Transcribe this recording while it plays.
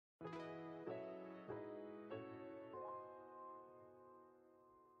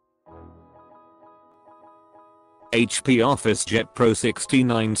HP OfficeJet Pro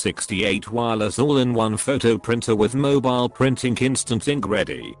 6968 wireless all-in-one photo printer with mobile printing instant ink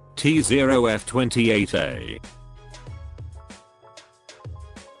ready, T0F28A.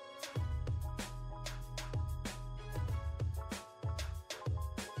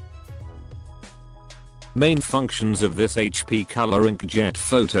 Main functions of this HP color inkjet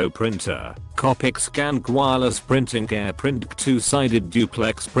photo printer: copyc, scanc, wireless printing, AirPrintc, two-sided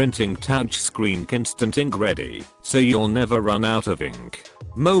duplex printing, touchscreenc, instant ink ready, so you'll never run out of ink.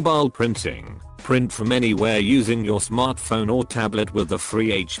 Mobile printing: print from anywhere using your smartphone or tablet with the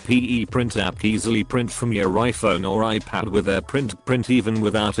free HP ePrint app. Easily print from your iPhone or iPad with AirPrintc. Print even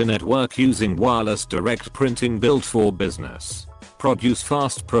without a network using wireless direct printing built for business. Produce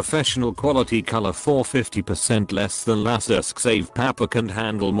fast professional quality color for 50% less than lasersc. Save paperc and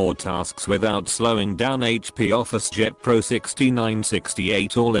handle more tasks without slowing down. HP OfficeJet Pro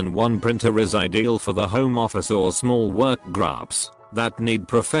 6968 all-in-one printer is ideal for the home office or small work groups that need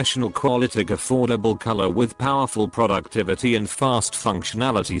professional quality affordable color with powerful productivity and fast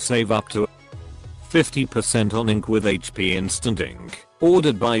functionality. Save up to 50% on ink with HP Instant Ink,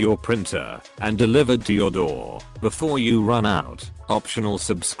 ordered by your printer and delivered to your door before you run out. Optional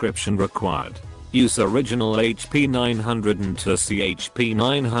subscription required. Use original HP 902C, HP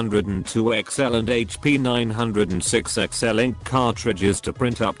 902XL and HP 906XL ink cartridges to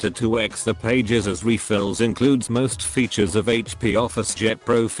print up to 2x the pages as refills. Includes most features of HP OfficeJet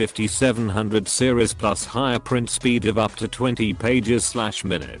Pro 5700 series plus higher print speed of up to 20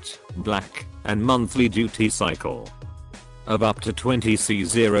 pages/minute, black, and monthly duty cycle of up to 20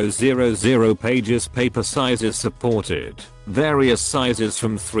 C000 pages. Paper sizes supported. Various sizes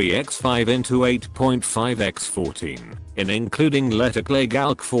from 3x5 into 8.5x14, including letterclay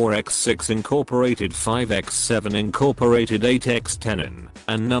Galc 4x6 incorporated, 5x7 incorporated, 8x10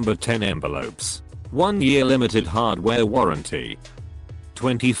 and number 10 envelopes. 1 year limited hardware warranty.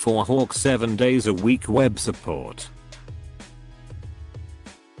 24 Hawk 7 days a week web support.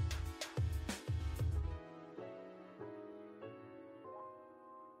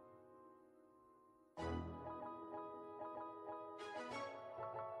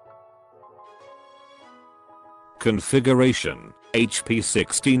 Configuration: HP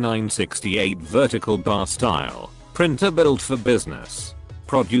 6968 vertical bar style, printer built for business.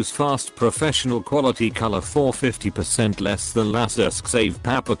 Produce fast professional quality color for 50% less than lasersc. Save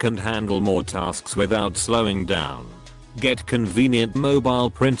paperc and handle more tasks without slowing down. Get convenient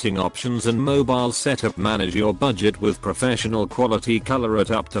mobile printing options and mobile setup. Manage your budget with professional quality color at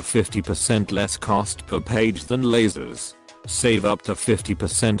up to 50% less cost per page than lasers. Save up to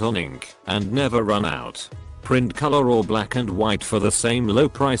 50% on ink and never run out. Print color or black and white for the same low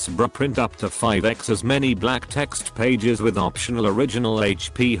price. Print up to 5x as many black text pages with optional original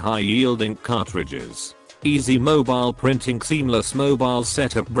HP high yield ink cartridges. Easy mobile printing, seamless mobile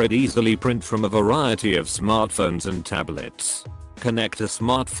setup. Easily print from a variety of smartphones and tablets. Connect a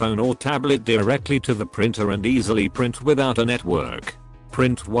smartphone or tablet directly to the printer and easily print without a network.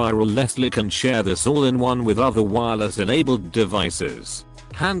 Print wirelessly. Can share this all-in-one with other wireless enabled devices.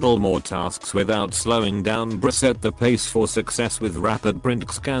 Handle more tasks without slowing down. Set the pace for success with rapid print,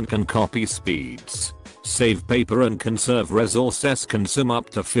 scanc and copy speeds. Save paper and conserve resources. Consume up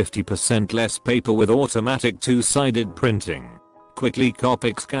to 50% less paper with automatic two-sided printing. Quickly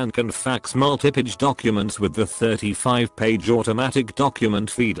copy, scan and fax multi-page documents with the 35-page automatic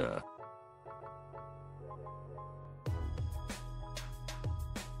document feeder.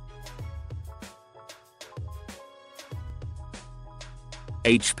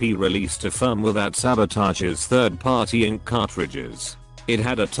 HP released a firmware that sabotages third-party ink cartridges. It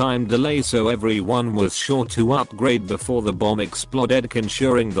had a time delay, so everyone was sure to upgrade before the bomb exploded,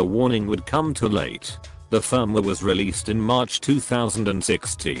 ensuring the warning would come too late. The firmware was released in March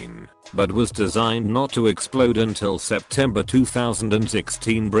 2016, but was designed not to explode until September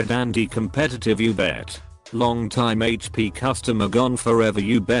 2016. Anti-competitive, you bet. Long-time HP customer gone forever,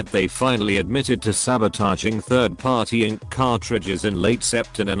 you bet. They finally admitted to sabotaging third-party ink cartridges in late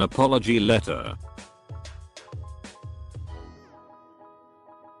September in an apology letter.